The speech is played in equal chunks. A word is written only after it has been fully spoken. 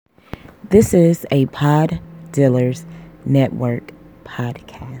This is a Pod Dealers Network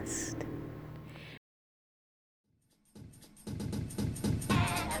podcast.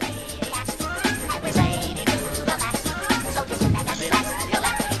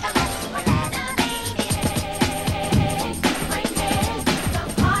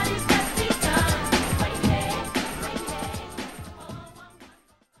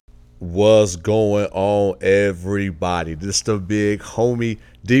 What's going on, everybody? This the big homie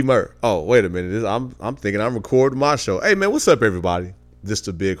D-Murph. Oh, wait a minute. I'm thinking I'm recording my show. Hey, man, what's up, everybody? This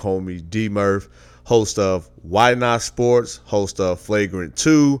the big homie D-Murph, host of Why Not Sports, host of Flagrant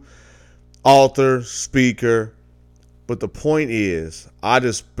 2, author, speaker. But the point is, I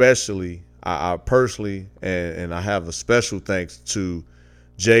personally, and I have a special thanks to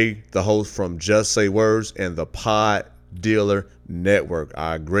Jay, the host from Just Say Words and the Pod Dealer Network.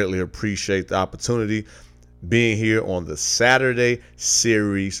 I greatly appreciate the opportunity being here on the Saturday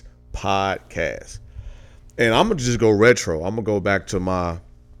Series podcast. And I'm going to just go retro. I'm going to go back to my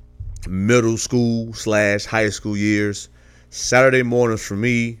middle school / high school years. Saturday mornings for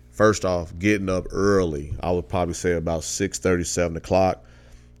me, first off, getting up early. I would probably say about 6:30, 7 o'clock.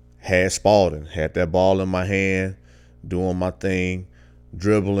 Had Spalding, had that ball in my hand, doing my thing,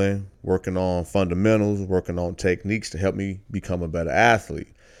 dribbling, working on fundamentals, working on techniques to help me become a better athlete.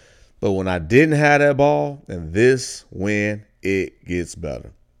 But when I didn't have that ball, and this when it gets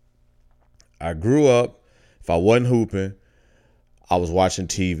better. I grew up, if I wasn't hooping, I was watching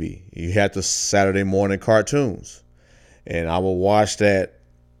TV. You had the Saturday morning cartoons. And I would watch that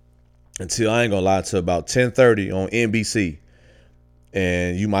until, I ain't gonna lie, to about 10:30 on NBC.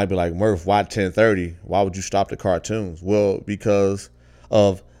 And you might be like, Murph, why 10:30? Why would you stop the cartoons? Well, because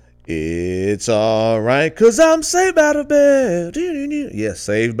of It's All Right, 'Cause I'm Saved by the Bell. Yeah,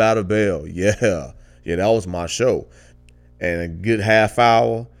 Saved by the Bell. Yeah, that was my show. And a good half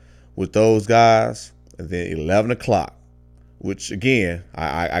hour with those guys. And then 11 o'clock, which, again,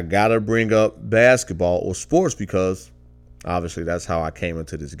 I got to bring up basketball or sports because obviously that's how I came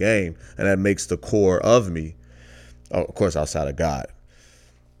into this game. And that makes the core of me, of course, outside of God.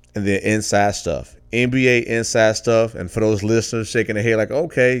 And then inside stuff, NBA inside stuff. And for those listeners shaking their head like,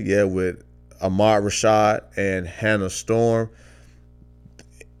 okay, yeah, with Ahmad Rashad and Hannah Storm,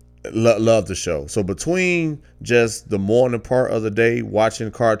 love the show. So between just the morning part of the day, watching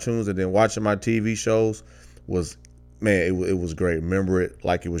cartoons and then watching my TV shows was, man, it was great. Remember it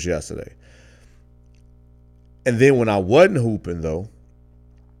like it was yesterday. And then when I wasn't hooping, though,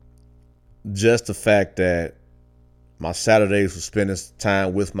 just the fact that my Saturdays were spending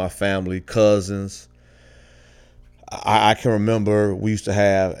time with my family, cousins. I can remember we used to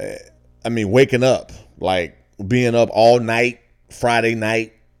have, waking up, like being up all night, Friday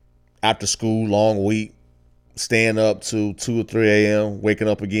night, after school, long week, staying up to 2 or 3 a.m., waking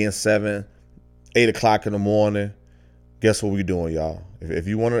up again 7, 8 o'clock in the morning. Guess what we doing, y'all? If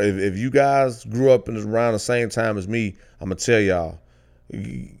you guys grew up around the same time as me, I'm going to tell y'all,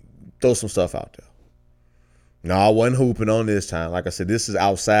 throw some stuff out there. No, I wasn't hooping on this time. Like I said, this is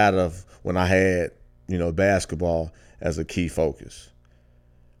outside of when I had, basketball as a key focus.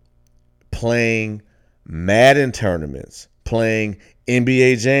 Playing Madden tournaments, playing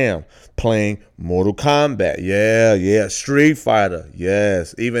NBA Jam, playing Mortal Kombat. Yeah. Street Fighter.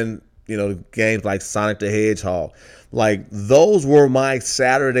 Yes. Even, games like Sonic the Hedgehog. Like, those were my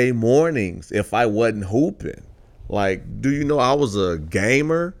Saturday mornings if I wasn't hooping. Like, do you know I was a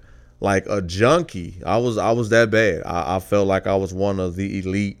gamer? Like a junkie. I was that bad. I felt like I was one of the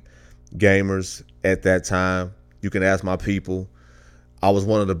elite gamers at that time. You can ask my people. I was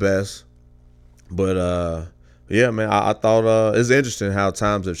one of the best. But yeah, man, I thought it's interesting how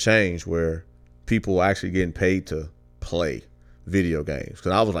times have changed where people are actually getting paid to play video games.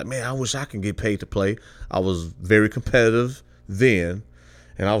 Because I was like, man, I wish I could get paid to play. I was very competitive then.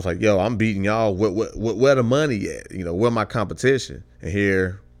 And I was like, yo, I'm beating y'all. Where the money at? Where my competition? And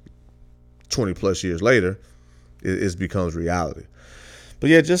here, 20 plus years later, it becomes reality. But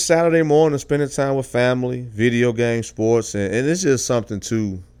yeah, just Saturday morning, spending time with family, video games, sports, and it's just something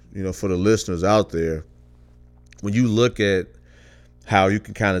too, for the listeners out there. When you look at how you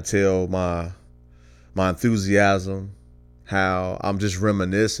can kind of tell my enthusiasm, how I'm just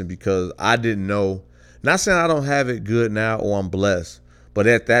reminiscing because I didn't know, not saying I don't have it good now or I'm blessed, but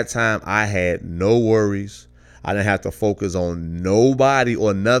at that time I had no worries. I didn't have to focus on nobody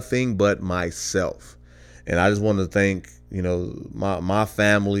or nothing but myself. And I just want to thank, my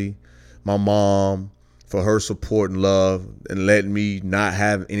family, my mom, for her support and love and letting me not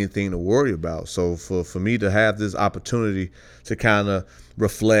have anything to worry about. So for me to have this opportunity to kind of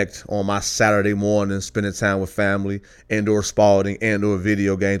reflect on my Saturday morning, spending time with family, and/or sporting, and/or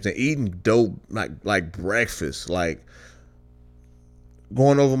video games, and eating dope like breakfast, like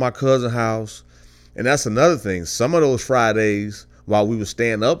going over my cousin's house. And that's another thing. Some of those Fridays, while we were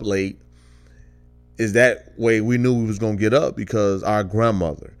staying up late, is that way we knew we was gonna get up because our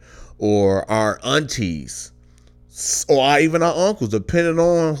grandmother or our aunties or even our uncles, depending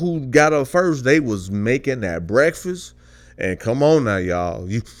on who got up first, they was making that breakfast. And come on now, y'all.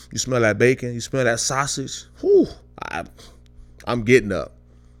 You smell that bacon, you smell that sausage. Whew, I'm getting up.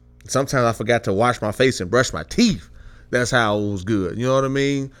 Sometimes I forgot to wash my face and brush my teeth. That's how it was good. You know what I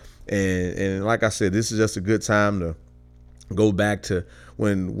mean? And like I said, this is just a good time to go back to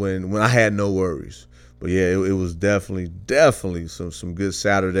when I had no worries. But yeah, it was definitely some good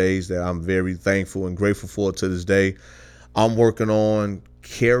Saturdays that I'm very thankful and grateful for to this day. I'm working on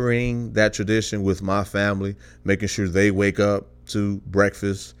carrying that tradition with my family, making sure they wake up to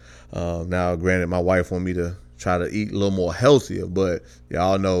breakfast. Now, granted, my wife want me to try to eat a little more healthier, but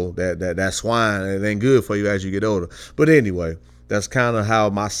y'all know that swine, it ain't good for you as you get older. But anyway, that's kind of how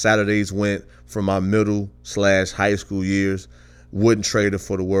my Saturdays went from my middle/high school years. Wouldn't trade it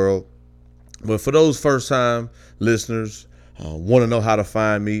for the world. But for those first time listeners, want to know how to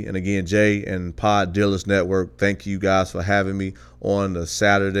find me, and again, Jay and Pod Dealers Network, thank you guys for having me on the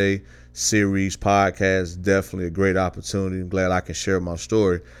Saturday series podcast. Definitely a great opportunity. I'm glad I can share my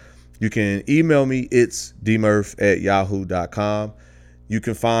story. You can email me, it's dmurph@yahoo.com. You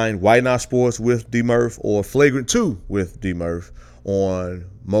can find Why Not Sports with DMurph or Flagrant 2 with DMurph on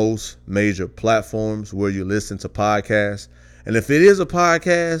most major platforms where you listen to podcasts. And if it is a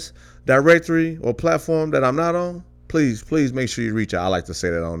podcast directory or platform that I'm not on, please make sure you reach out. I like to say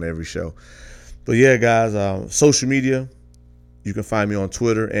that on every show. But yeah, guys, social media, you can find me on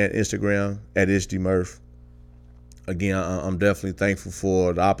Twitter and Instagram at @itchdmurph. Again, I'm definitely thankful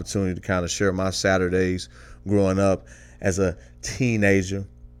for the opportunity to kind of share my Saturdays growing up as a teenager.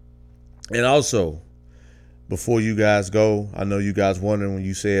 And also, before you guys go, I know you guys wondering when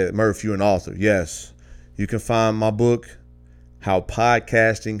you said, Murph, you're an author. Yes, you can find my book, How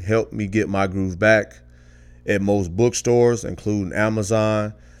Podcasting Helped Me Get My Groove Back, at most bookstores, including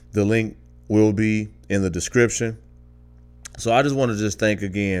Amazon. The link will be in the description. So I just want to just thank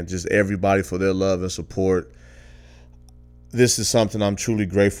again, just everybody for their love and support. This is something I'm truly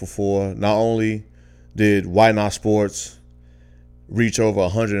grateful for. Not only did Why Not Sports reach over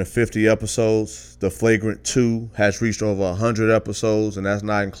 150 episodes, the Flagrant 2 has reached over 100 episodes, and that's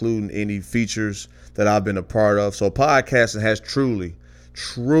not including any features that I've been a part of. So podcasting has truly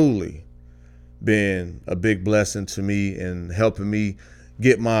been a big blessing to me and helping me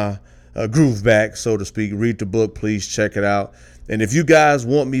get my groove back, so to speak. Read the book, please check it out. And if you guys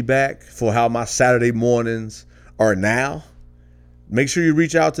want me back for how my Saturday mornings are now, make sure you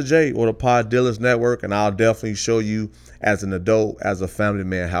reach out to Jay or the Pod Dealers Network, and I'll definitely show you as an adult, as a family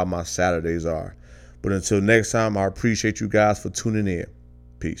man, how my Saturdays are. But until next time, I appreciate you guys for tuning in.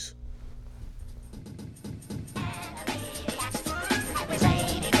 Peace.